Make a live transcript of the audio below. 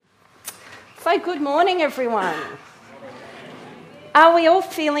So good morning, everyone. Are we all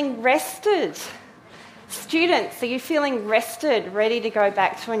feeling rested? Students, are you feeling rested, ready to go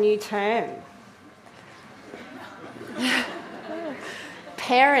back to a new term?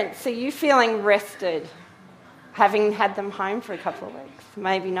 Parents, are you feeling rested, having had them home for a couple of weeks?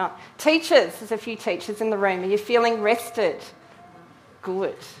 Maybe not. Teachers, there's a few teachers in the room. Are you feeling rested?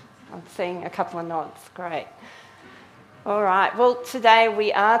 Good. I'm seeing a couple of nods. Great. All right. Well, today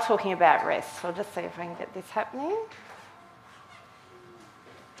we are talking about rest. I'll just see if I can get this happening.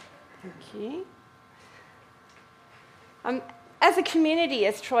 Thank you. As a community,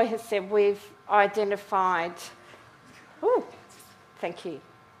 as Troy has said, we've identified... Oh, thank you.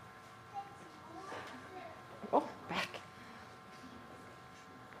 Oh, back.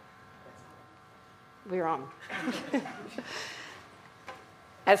 We're on.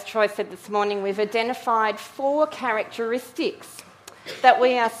 As Troy said this morning, we've identified 4 characteristics that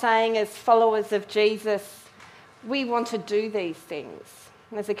we are saying as followers of Jesus, we want to do these things.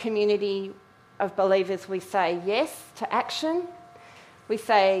 As a community of believers, we say yes to action, we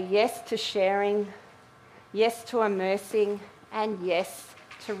say yes to sharing, yes to immersing, and yes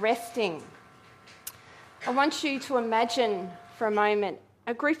to resting. I want you to imagine for a moment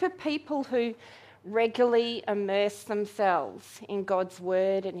a group of people who regularly immerse themselves in God's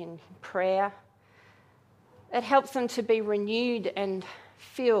word and in prayer. It helps them to be renewed and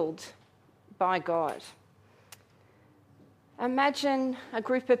filled by God. Imagine a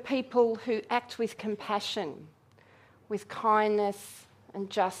group of people who act with compassion, with kindness and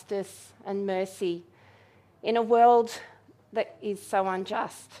justice and mercy in a world that is so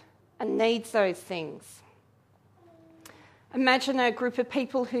unjust and needs those things. Imagine a group of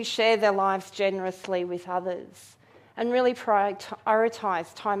people who share their lives generously with others and really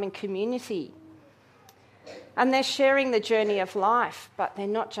prioritise time in community. And they're sharing the journey of life, but they're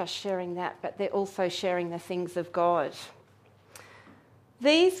not just sharing that, but they're also sharing the things of God.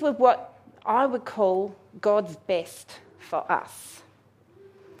 These were what I would call God's best for us.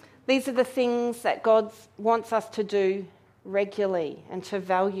 These are the things that God wants us to do regularly and to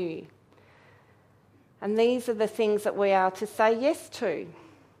value. And these are the things that we are to say yes to,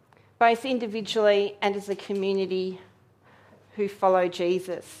 both individually and as a community who follow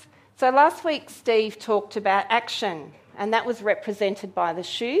Jesus. So last week, Steve talked about action, and that was represented by the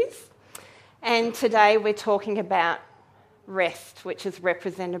shoes. And today we're talking about rest, which is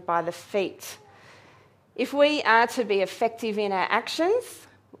represented by the feet. If we are to be effective in our actions,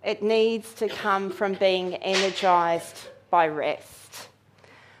 it needs to come from being energised by rest.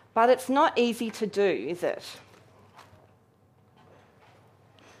 But it's not easy to do, is it?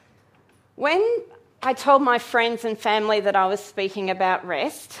 When I told my friends and family that I was speaking about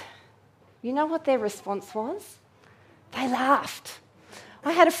rest, you know what their response was? They laughed.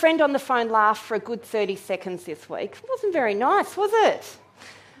 I had a friend on the phone laugh for a good 30 seconds this week. It wasn't very nice, was it?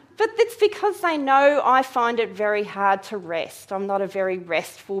 But it's because they know I find it very hard to rest. I'm not a very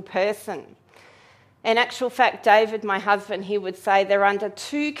restful person. In actual fact, David, my husband, he would say there are under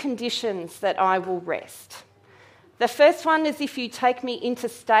 2 conditions that I will rest. The first one is if you take me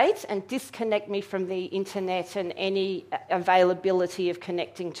interstate and disconnect me from the internet and any availability of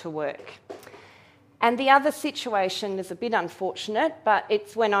connecting to work. And the other situation is a bit unfortunate, but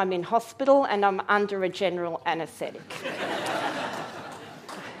it's when I'm in hospital and I'm under a general anaesthetic.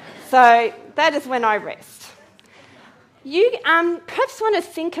 So that is when I rest. You perhaps want to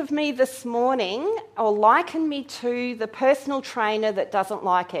think of me this morning or liken me to the personal trainer that doesn't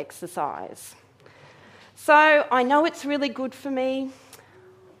like exercise. So I know it's really good for me.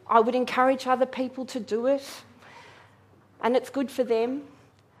 I would encourage other people to do it, and it's good for them.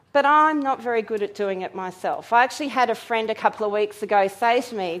 But I'm not very good at doing it myself. I actually had a friend a couple of weeks ago say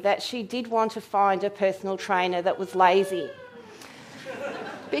to me that she did want to find a personal trainer that was lazy.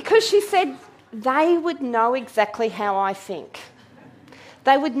 Because she said they would know exactly how I think.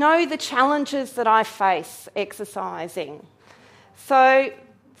 They would know the challenges that I face exercising. So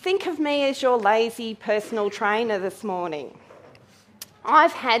think of me as your lazy personal trainer this morning.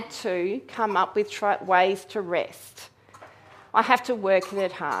 I've had to come up with ways to rest. I have to work at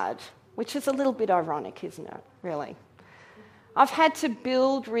it hard, which is a little bit ironic, isn't it, really? I've had to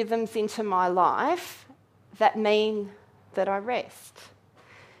build rhythms into my life that mean that I rest.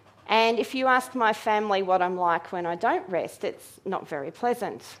 And if you ask my family what I'm like when I don't rest, it's not very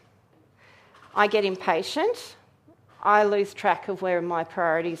pleasant. I get impatient. I lose track of where my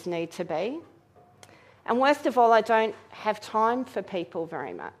priorities need to be. And worst of all, I don't have time for people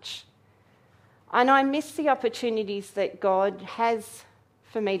very much. And I miss the opportunities that God has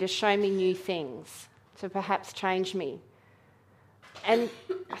for me to show me new things, to perhaps change me. And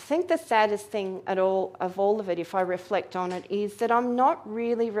I think the saddest thing of all of it, if I reflect on it, is that I'm not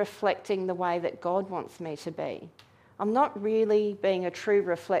really reflecting the way that God wants me to be. I'm not really being a true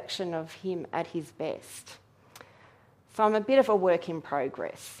reflection of him at his best. So I'm a bit of a work in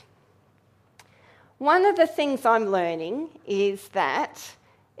progress. One of the things I'm learning is that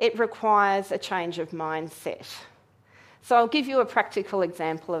it requires a change of mindset. So I'll give you a practical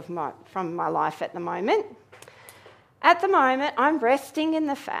example from my life at the moment. At the moment, I'm resting in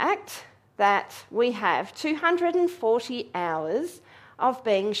the fact that we have 240 hours of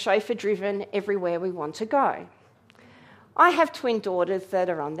being chauffeur-driven everywhere we want to go. I have twin daughters that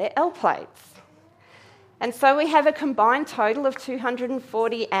are on their L plates. And so we have a combined total of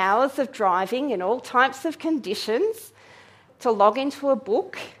 240 hours of driving in all types of conditions to log into a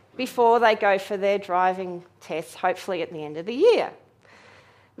book before they go for their driving test, hopefully at the end of the year.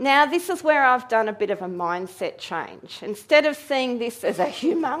 Now, this is where I've done a bit of a mindset change. Instead of seeing this as a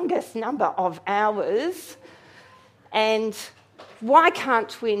humongous number of hours, and why can't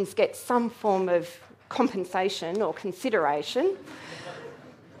twins get some form of compensation or consideration,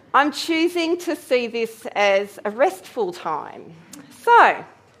 I'm choosing to see this as a restful time. So,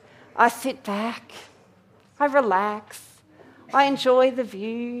 I sit back, I relax, I enjoy the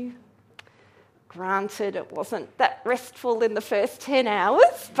view. Granted, it wasn't that restful in the first 10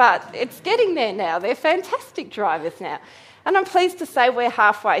 hours, but it's getting there now. They're fantastic drivers now. And I'm pleased to say we're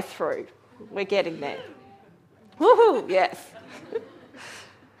halfway through. We're getting there. Woohoo, yes.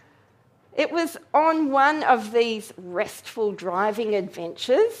 It was on one of these restful driving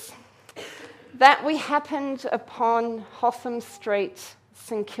adventures that we happened upon Hotham Street,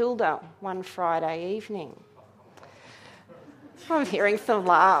 St Kilda, one Friday evening. I'm hearing some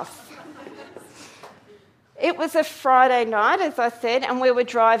laughs. It was a Friday night, as I said, and we were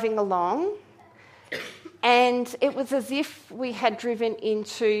driving along, and it was as if we had driven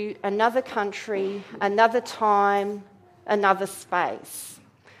into another country, another time, another space.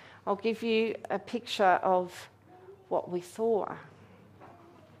 I'll give you a picture of what we saw.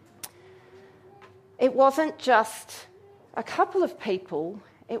 It wasn't just a couple of people,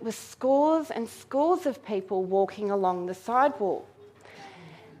 it was scores and scores of people walking along the sidewalk.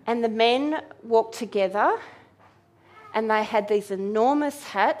 And the men walked together, and they had these enormous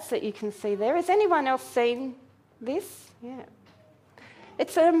hats that you can see there. Has anyone else seen this? Yeah.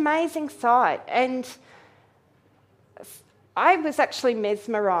 It's an amazing sight, and I was actually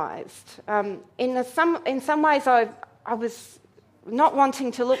mesmerised. In some ways, I was not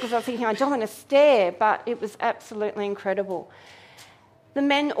wanting to look because I was thinking, I don't want to stare, but it was absolutely incredible. The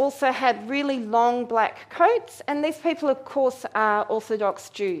men also had really long black coats, and these people, of course, are Orthodox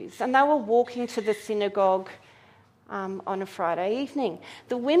Jews, and they were walking to the synagogue on a Friday evening.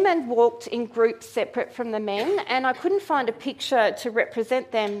 The women walked in groups separate from the men, and I couldn't find a picture to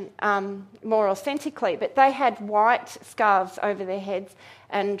represent them more authentically, but they had white scarves over their heads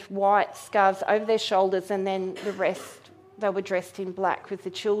and white scarves over their shoulders, and then the rest, they were dressed in black with the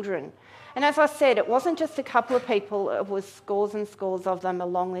children. And as I said, it wasn't just a couple of people, it was scores and scores of them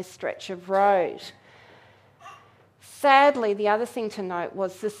along this stretch of road. Sadly, the other thing to note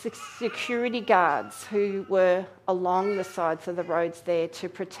was the security guards who were along the sides of the roads there to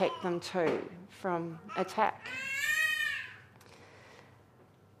protect them too from attack.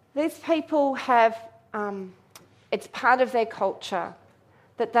 These people have, it's part of their culture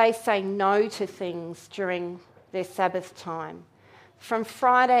that they say no to things during their Sabbath time. From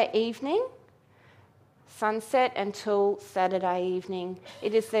Friday evening, sunset, until Saturday evening,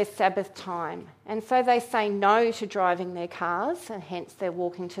 it is their Sabbath time. And so they say no to driving their cars, and hence they're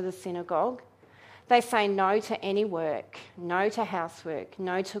walking to the synagogue. They say no to any work, no to housework,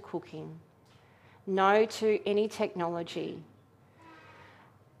 no to cooking, no to any technology.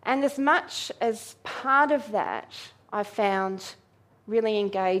 And as much as part of that I found really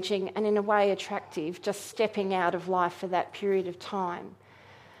engaging and in a way attractive, just stepping out of life for that period of time,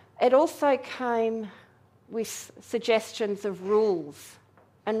 it also came with suggestions of rules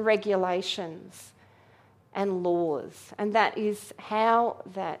and regulations and laws, and that is how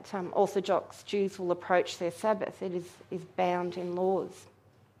that Orthodox Jews will approach their Sabbath. It is bound in laws.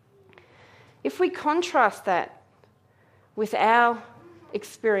 If we contrast that with our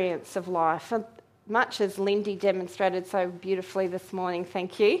experience of life, much as Lindy demonstrated so beautifully this morning,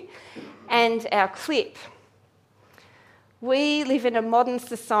 thank you, and our clip, we live in a modern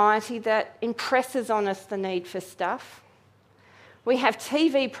society that impresses on us the need for stuff. We have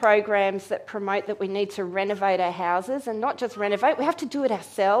TV programs that promote that we need to renovate our houses, and not just renovate, we have to do it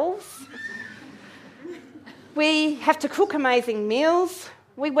ourselves. We have to cook amazing meals.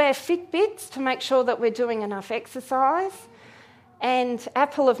 We wear Fitbits to make sure that we're doing enough exercise. And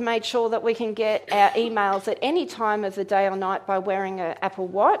Apple have made sure that we can get our emails at any time of the day or night by wearing an Apple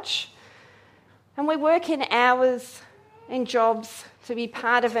Watch. And we work in hours in jobs to be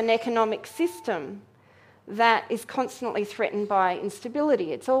part of an economic system that is constantly threatened by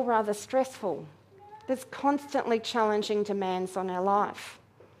instability. It's all rather stressful. There's constantly challenging demands on our life.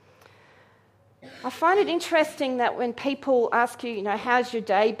 I find it interesting that when people ask you, how's your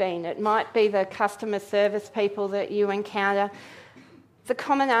day been? It might be the customer service people that you encounter. The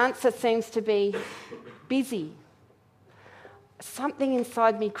common answer seems to be busy. Something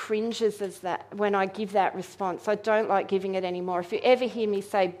inside me cringes as that when I give that response. I don't like giving it anymore. If you ever hear me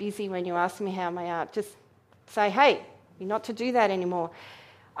say busy when you ask me how am I, just say, hey, you're not to do that anymore.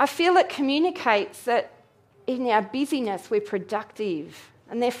 I feel it communicates that in our busyness we're productive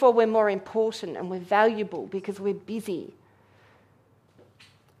and therefore we're more important and we're valuable because we're busy.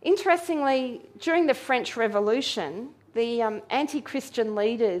 Interestingly, during the French Revolution, the anti-Christian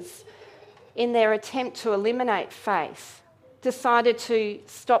leaders, in their attempt to eliminate faith, decided to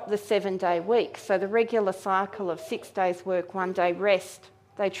stop the 7-day week. So the regular cycle of 6 days work, 1 day rest,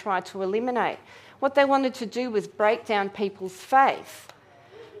 they tried to eliminate. What they wanted to do was break down people's faith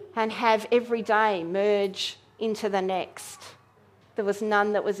and have every day merge into the next. There was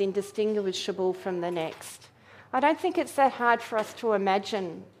none that was indistinguishable from the next. I don't think it's that hard for us to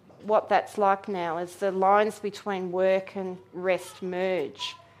imagine what that's like now as the lines between work and rest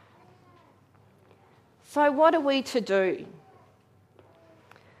merge. So what are we to do?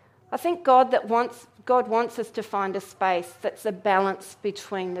 I think God wants us to find a space that's a balance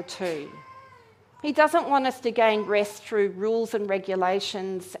between the two. He doesn't want us to gain rest through rules and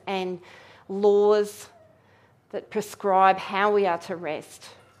regulations and laws that prescribe how we are to rest.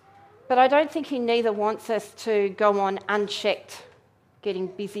 But I don't think he neither wants us to go on unchecked, getting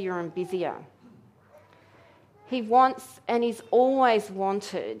busier and busier. He wants, and he's always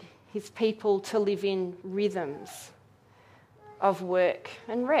wanted, his people to live in rhythms of work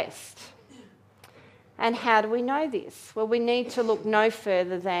and rest. And how do we know this? Well, we need to look no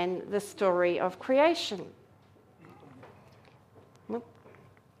further than the story of creation.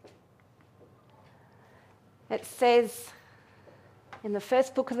 It says in the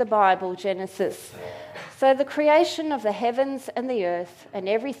first book of the Bible, Genesis, so the creation of the heavens and the earth and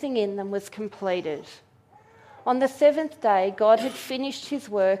everything in them was completed. On the seventh day, God had finished his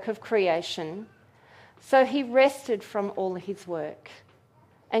work of creation, so he rested from all his work.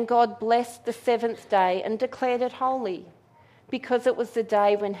 And God blessed the seventh day and declared it holy, because it was the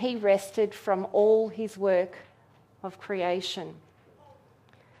day when he rested from all his work of creation.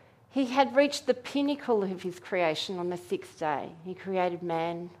 He had reached the pinnacle of his creation on the sixth day. He created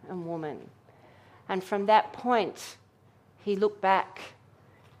man and woman. And from that point, he looked back,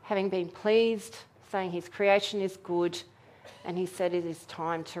 having been pleased, saying his creation is good, and he said it is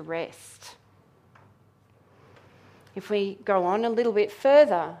time to rest. If we go on a little bit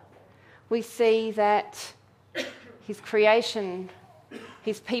further, we see that his creation,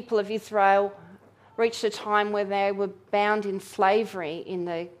 his people of Israel, reached a time where they were bound in slavery in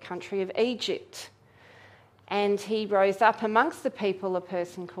the country of Egypt. And he rose up amongst the people a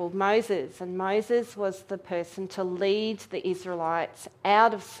person called Moses. And Moses was the person to lead the Israelites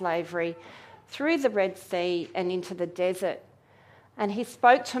out of slavery through the Red Sea and into the desert. And he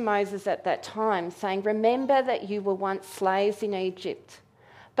spoke to Moses at that time, saying, remember that you were once slaves in Egypt,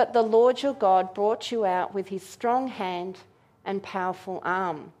 but the Lord your God brought you out with his strong hand and powerful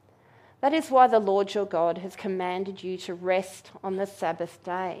arm. That is why the Lord your God has commanded you to rest on the Sabbath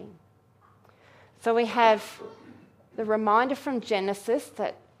day. So we have the reminder from Genesis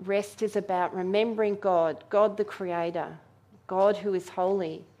that rest is about remembering God, God the Creator, God who is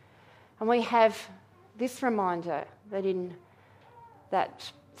holy. And we have this reminder that in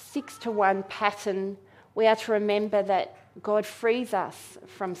that 6-to-1 pattern, we are to remember that God frees us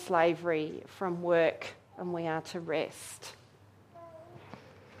from slavery, from work, and we are to rest.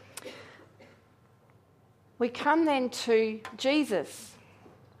 We come then to Jesus.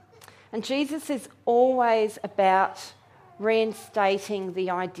 And Jesus is always about reinstating the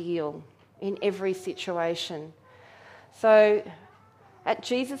ideal in every situation. So at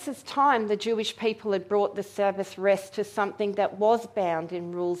Jesus' time, the Jewish people had brought the Sabbath rest to something that was bound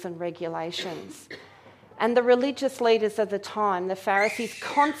in rules and regulations. And the religious leaders of the time, the Pharisees,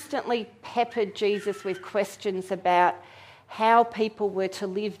 constantly peppered Jesus with questions about how people were to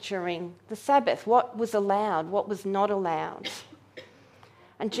live during the Sabbath, what was allowed, what was not allowed.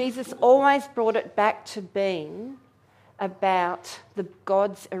 And Jesus always brought it back to being about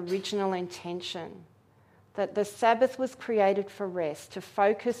God's original intention, that the Sabbath was created for rest, to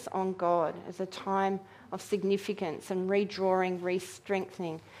focus on God as a time of significance and redrawing,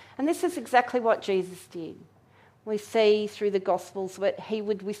 re-strengthening. And this is exactly what Jesus did. We see through the Gospels that he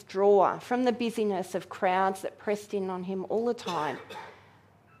would withdraw from the busyness of crowds that pressed in on him all the time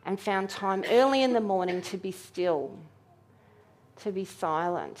and found time early in the morning to be still, to be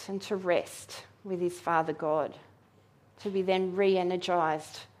silent and to rest with his Father God, to be then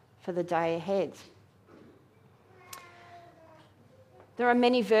re-energised for the day ahead. There are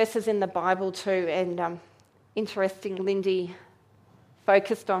many verses in the Bible too, and interesting, Lindy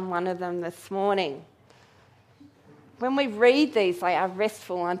focused on one of them this morning. When we read these, they are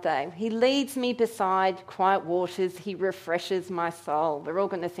restful, aren't they? He leads me beside quiet waters. He refreshes my soul. We're all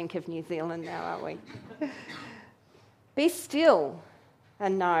going to think of New Zealand now, aren't we? Be still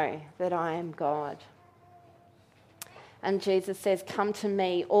and know that I am God. And Jesus says, come to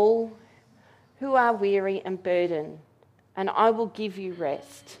me, all who are weary and burdened, and I will give you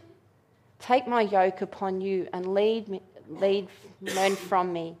rest. Take my yoke upon you and learn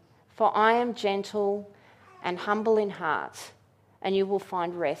from me, for I am gentle and humble in heart, and you will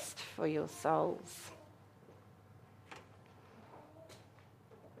find rest for your souls.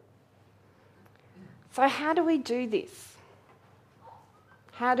 So how do we do this?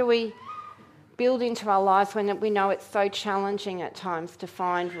 How do we build into our lives when we know it's so challenging at times to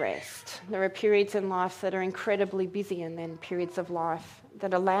find rest? There are periods in life that are incredibly busy and then periods of life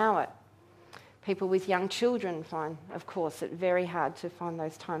that allow it. People with young children find, of course, it very hard to find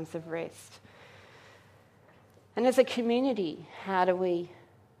those times of rest. And as a community, how do we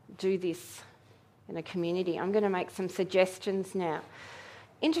do this in a community? I'm going to make some suggestions now.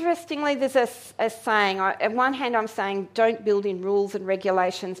 Interestingly, there's a saying. On one hand, I'm saying don't build in rules and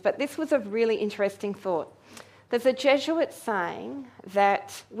regulations, but this was a really interesting thought. There's a Jesuit saying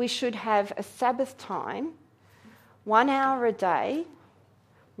that we should have a Sabbath time, 1 hour a day,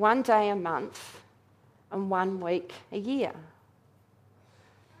 1 day a month, and 1 week a year.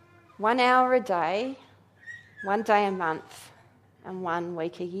 1 hour a day, 1 day a month, and 1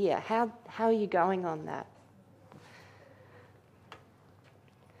 week a year. How are you going on that?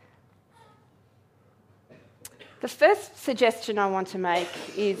 The first suggestion I want to make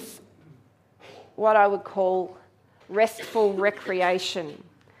is what I would call restful recreation.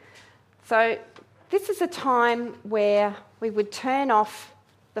 So this is a time where we would turn off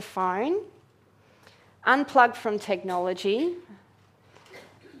the phone, unplug from technology,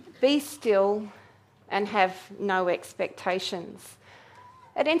 be still, and have no expectations.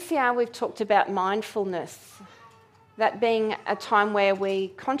 At NCR, we've talked about mindfulness, that being a time where we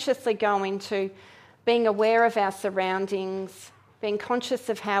consciously go into being aware of our surroundings, being conscious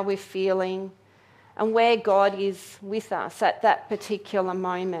of how we're feeling, and where God is with us at that particular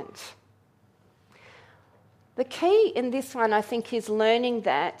moment. The key in this one, I think, is learning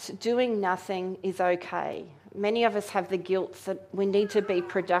that doing nothing is okay. Many of us have the guilt that we need to be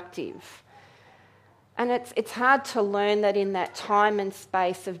productive. And it's hard to learn that in that time and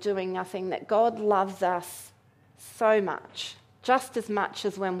space of doing nothing, that God loves us so much, just as much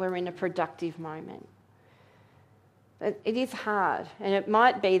as when we're in a productive moment. It is hard, and it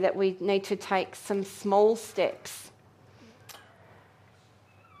might be that we need to take some small steps.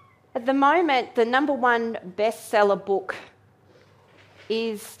 At the moment, the number one bestseller book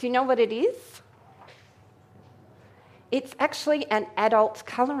is, do you know what it is? It's actually an adult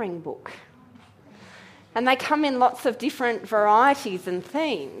colouring book. And they come in lots of different varieties and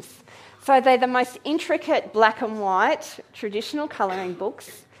themes. So they're the most intricate black and white traditional colouring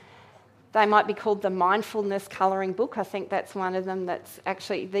books. They might be called the mindfulness colouring book. I think that's one of them that's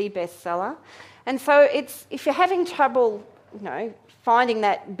actually the bestseller. And so if you're having trouble, finding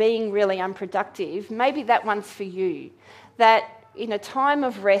that being really unproductive, maybe that one's for you. That in a time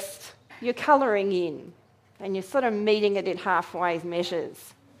of rest, you're colouring in and you're sort of meeting it in halfway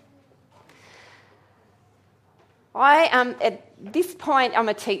measures. At this point, I'm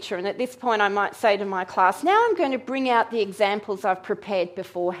a teacher, and at this point I might say to my class, now I'm going to bring out the examples I've prepared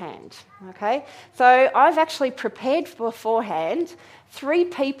beforehand, okay? So I've actually prepared beforehand 3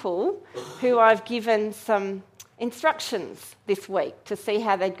 people who I've given some instructions this week to see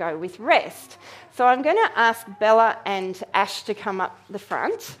how they'd go with rest. So I'm going to ask Bella and Ash to come up the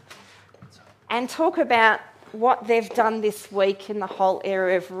front and talk about what they've done this week in the whole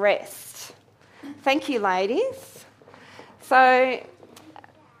area of rest. Thank you, ladies. So,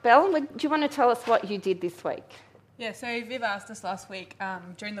 Belle, do you want to tell us what you did this week? Yeah, so Viv asked us last week,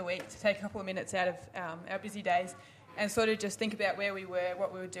 during the week, to take a couple of minutes out of our busy days and sort of just think about where we were,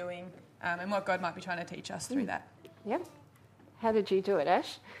 what we were doing, and what God might be trying to teach us through that. Yep. How did you do it,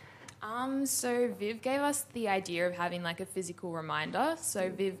 Ash? So Viv gave us the idea of having like a physical reminder. So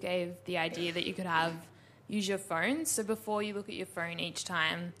Viv gave the idea that you could have use your phone. So before you look at your phone each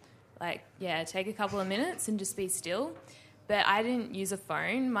time, take a couple of minutes and just be still. But I didn't use a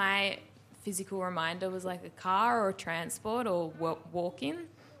phone. My physical reminder was like a car or transport or walking.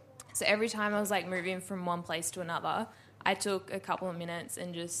 So every time I was moving from one place to another, I took a couple of minutes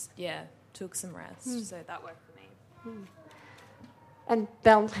and just, took some rest. So that worked for me. And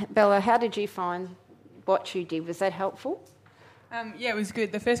Bella, how did you find what you did? Was that helpful? It was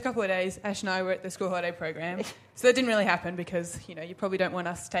good. The first couple of days, Ash and I were at the school holiday program. So that didn't really happen because, you probably don't want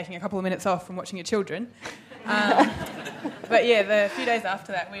us taking a couple of minutes off from watching your children. But the few days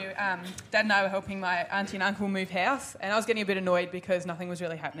after that, Dad and I were helping my auntie and uncle move house, and I was getting a bit annoyed because nothing was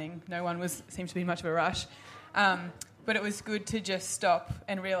really happening. No one seemed to be much of a rush. But it was good to just stop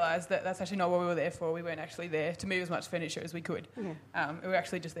and realise that that's actually not what we were there for. We weren't actually there to move as much furniture as we could. Yeah. We were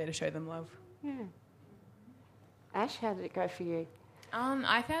actually just there to show them love. Yeah. Ash, how did it go for you?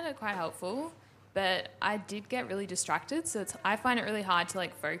 I found it quite helpful, but I did get really distracted, so I find it really hard to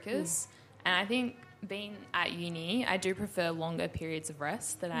focus. And I think being at uni, I do prefer longer periods of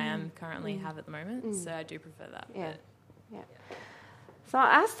rest that I am currently have at the moment, so I do prefer that. Yeah. So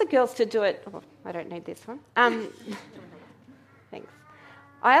I asked the girls to do it. Oh, I don't need this one. Thanks.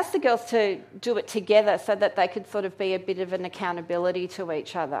 I asked the girls to do it together so that they could sort of be a bit of an accountability to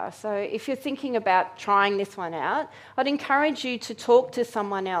each other. So if you're thinking about trying this one out, I'd encourage you to talk to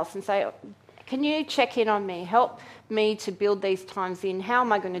someone else and say, can you check in on me? Help me to build these times in. How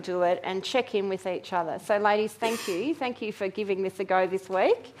am I going to do it? And check in with each other. So ladies, thank you. Thank you for giving this a go this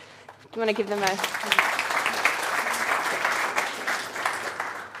week. Do you want to give them a...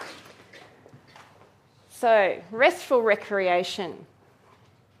 So, restful recreation.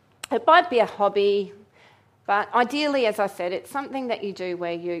 It might be a hobby, but ideally, as I said, it's something that you do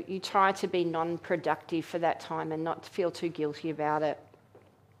where you try to be non-productive for that time and not feel too guilty about it.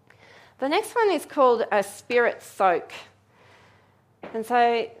 The next one is called a spirit soak. And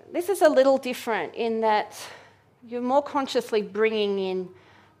so this is a little different in that you're more consciously bringing in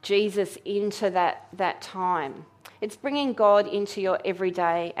Jesus into that time. It's bringing God into your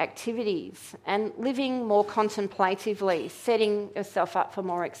everyday activities and living more contemplatively, setting yourself up for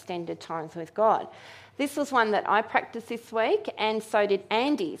more extended times with God. This was one that I practiced this week, and so did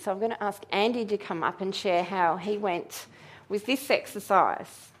Andy. So I'm going to ask Andy to come up and share how he went with this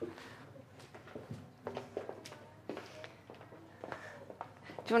exercise. Do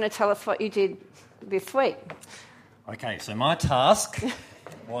you want to tell us what you did this week? Okay, so my task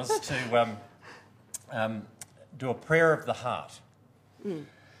was to do a prayer of the heart.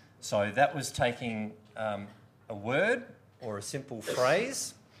 So that was taking a word or a simple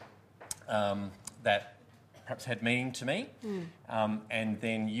phrase that perhaps had meaning to me, and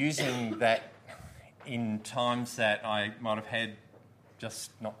then using that in times that I might have had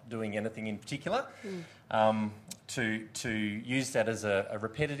just not doing anything in particular, to use that as a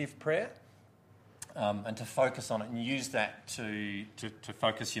repetitive prayer, and to focus on it and use that to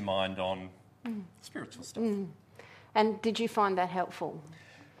focus your mind on spiritual stuff. And did you find that helpful?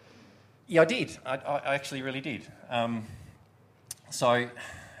 Yeah, I did. I actually really did. I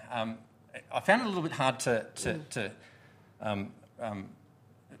found it a little bit hard to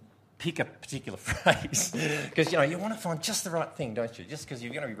pick a particular phrase because you want to find just the right thing, don't you? Just because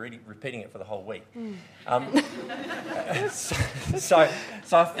you're going to be repeating it for the whole week. So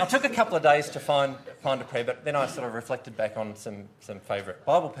I took a couple of days to find a prayer, but then I sort of reflected back on some favourite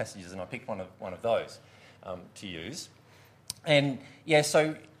Bible passages, and I picked one of those to use. And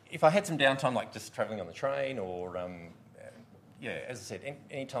so if I had some downtime, like just travelling on the train, or as I said,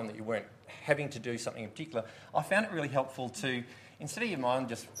 any time that you weren't having to do something in particular, I found it really helpful to, instead of your mind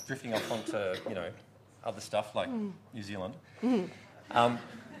just drifting off onto other stuff like New Zealand,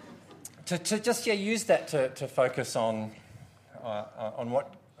 to just use that to focus on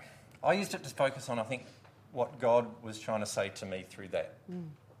what I used it to focus on. I think what God was trying to say to me through that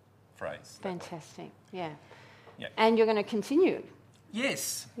phrase. Fantastic, yeah. Yeah. And you're going to continue.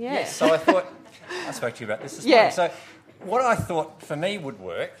 Yes. Yeah. Yes. So I thought I spoke to you about this morning. So what I thought for me would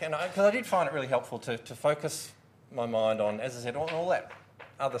work, and because I did find it really helpful to focus my mind on, as I said, on all that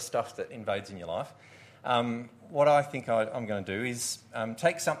other stuff that invades in your life. What I think I'm going to do is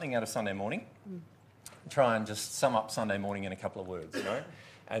take something out of Sunday morning, try and just sum up Sunday morning in a couple of words,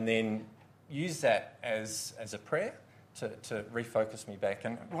 and then use that as a prayer to refocus me back.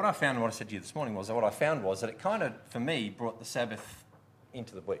 And what I found, and what I said to you this morning, was that it kind of, for me, brought the Sabbath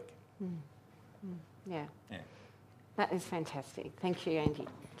into the week. Yeah. That is fantastic. Thank you, Andy.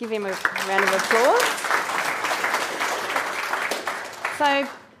 Give him a round of applause. So,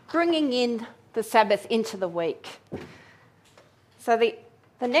 bringing in the Sabbath into the week. So the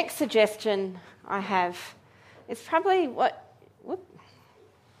next suggestion I have It's probably what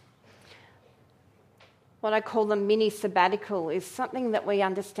I call a mini sabbatical, is something that we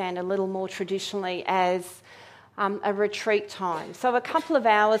understand a little more traditionally as a retreat time. So a couple of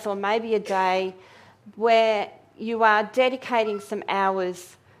hours or maybe a day where you are dedicating some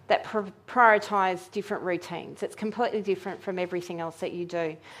hours that prioritise different routines. It's completely different from everything else that you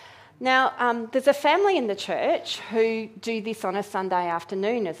do. Now, there's a family in the church who do this on a Sunday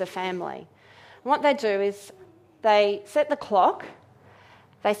afternoon as a family. And what they do is they set the clock,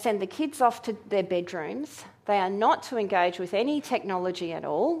 they send the kids off to their bedrooms. They are not to engage with any technology at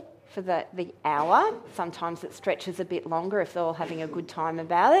all for the hour. Sometimes it stretches a bit longer if they're all having a good time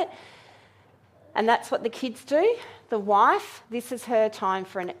about it. And that's what the kids do. The wife, this is her time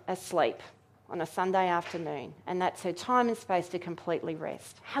for a sleep on a Sunday afternoon, and that's her time and space to completely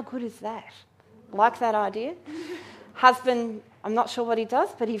rest. How good is that? Like that idea? Husband, I'm not sure what he does,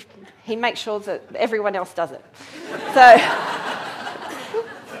 but he makes sure that everyone else does it. So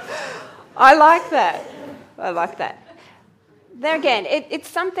I like that. There again, it's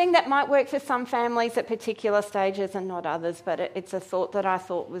something that might work for some families at particular stages and not others, but it's a thought that I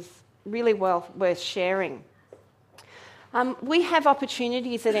thought was really well worth sharing. We have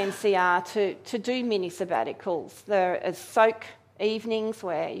opportunities at NCR to do mini sabbaticals. There are soak evenings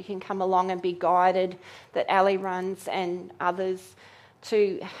where you can come along and be guided, that Ali runs, and others,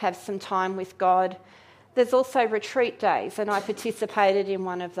 to have some time with God. There's also retreat days, and I participated in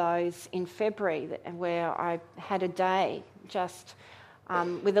one of those in February where I had a day just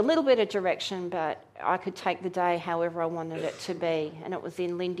with a little bit of direction, but I could take the day however I wanted it to be. And it was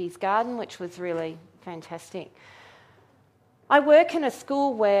in Lindy's garden, which was really fantastic. I work in a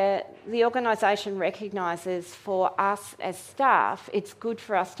school where the organisation recognises for us as staff, it's good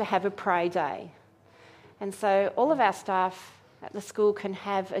for us to have a pray day. And so all of our staff at the school can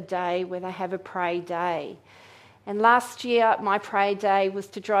have a day where they have a pray day. And last year, my pray day was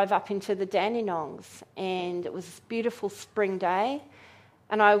to drive up into the Dandenongs, and it was a beautiful spring day.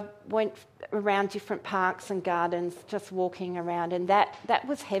 And I went around different parks and gardens, just walking around, and that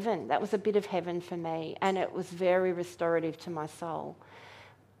was heaven. That was a bit of heaven for me, and it was very restorative to my soul.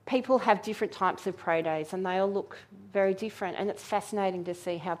 People have different types of pray days, and they all look very different, and it's fascinating to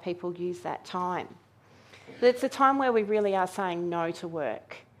see how people use that time. But it's a time where we really are saying no to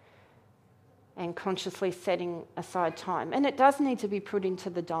work and consciously setting aside time. And it does need to be put into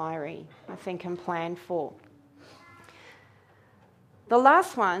the diary, I think, and planned for. The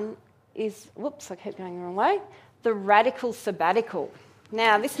last one is, I kept going the wrong way, the radical sabbatical.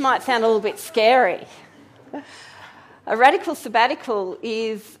 Now, this might sound a little bit scary. A radical sabbatical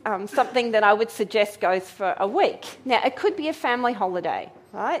is something that I would suggest goes for a week. Now, it could be a family holiday,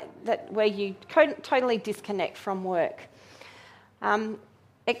 right, where you totally disconnect from work.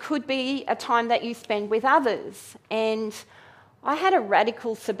 It could be a time that you spend with others. And I had a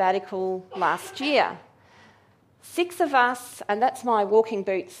radical sabbatical last year. 6 of us, and that's my walking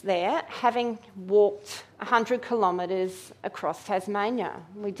boots there, having walked 100 kilometres across Tasmania.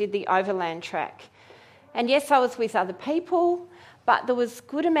 We did the overland track. And yes, I was with other people, but there was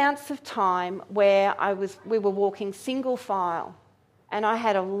good amounts of time where we were walking single file. And I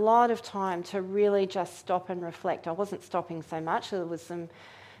had a lot of time to really just stop and reflect. I wasn't stopping so much. There was some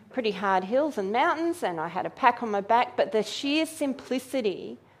pretty hard hills and mountains, and I had a pack on my back, but the sheer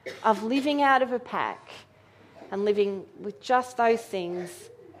simplicity of living out of a pack and living with just those things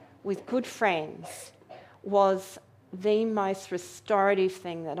with good friends was the most restorative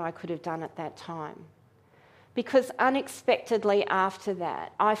thing that I could have done at that time. Because unexpectedly after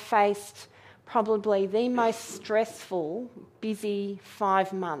that, I faced probably the most stressful, busy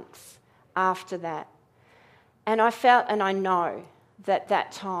 5 months after that. And I felt, and I know,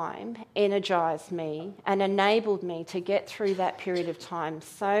 that time energised me and enabled me to get through that period of time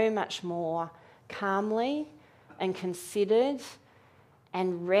so much more calmly and considered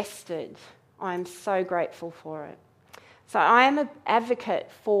and rested. I'm so grateful for it. So I am an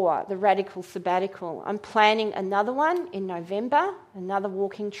advocate for the radical sabbatical. I'm planning another one in November, another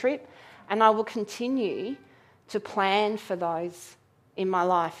walking trip, and I will continue to plan for those in my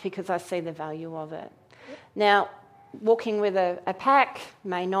life because I see the value of it. Now, walking with a pack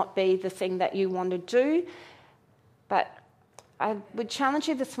may not be the thing that you want to do, but I would challenge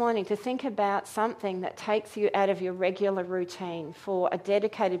you this morning to think about something that takes you out of your regular routine for a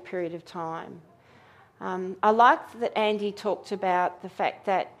dedicated period of time. I like that Andy talked about the fact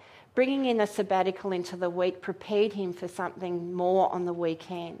that bringing in a sabbatical into the week prepared him for something more on the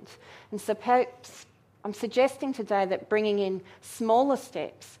weekend. And so perhaps I'm suggesting today that bringing in smaller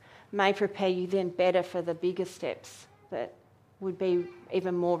steps may prepare you then better for the bigger steps that would be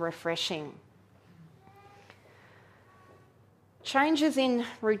even more refreshing. Changes in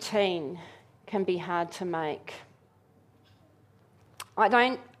routine can be hard to make. I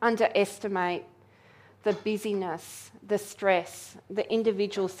don't underestimate the busyness, the stress, the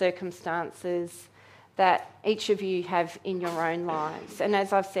individual circumstances that each of you have in your own lives. And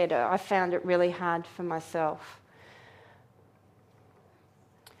as I've said, I found it really hard for myself.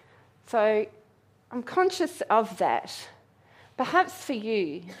 So I'm conscious of that. Perhaps for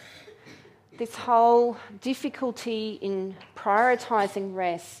you, this whole difficulty in prioritising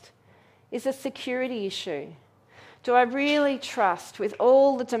rest is a security issue. Do I really trust, with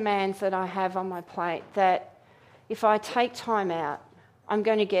all the demands that I have on my plate, that if I take time out, I'm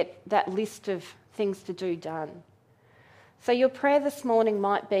going to get that list of things to do done? So your prayer this morning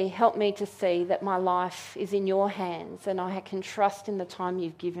might be, help me to see that my life is in your hands and I can trust in the time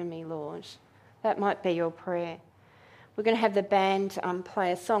you've given me, Lord. That might be your prayer. We're going to have the band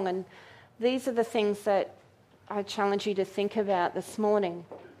play a song, and these are the things that I challenge you to think about this morning.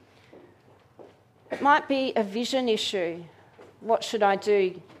 It might be a vision issue. What should I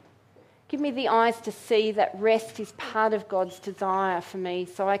do? Give me the eyes to see that rest is part of God's desire for me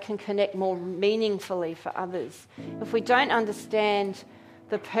so I can connect more meaningfully for others. If we don't understand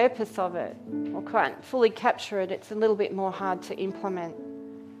the purpose of it or can't fully capture it, it's a little bit more hard to implement.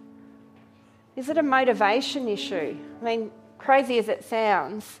 Is it a motivation issue? I mean, crazy as it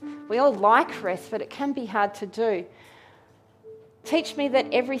sounds, we all like rest, but it can be hard to do. Teach me that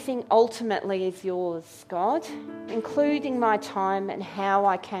everything ultimately is yours, God, including my time and how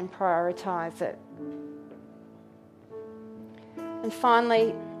I can prioritise it. And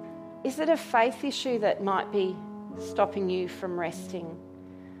finally, is it a faith issue that might be stopping you from resting?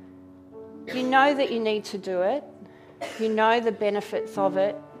 You know that you need to do it. You know the benefits of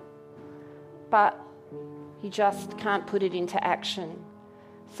it, but you just can't put it into action.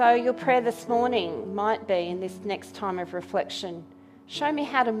 So your prayer this morning might be, in this next time of reflection, show me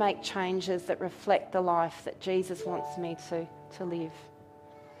how to make changes that reflect the life that Jesus wants me to live.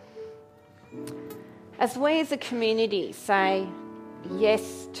 As we as a community say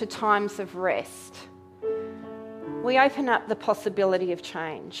yes to times of rest, we open up the possibility of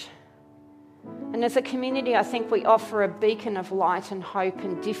change. And as a community, I think we offer a beacon of light and hope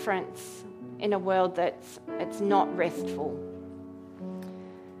and difference in a world it's not restful.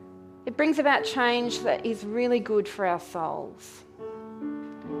 It brings about change that is really good for our souls.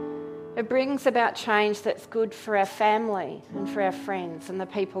 It brings about change that's good for our family and for our friends and the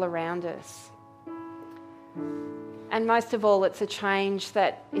people around us. And most of all, it's a change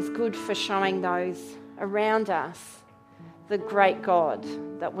that is good for showing those around us the great God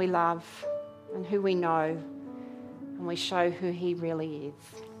that we love and who we know, and we show who He really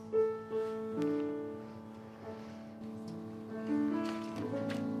is.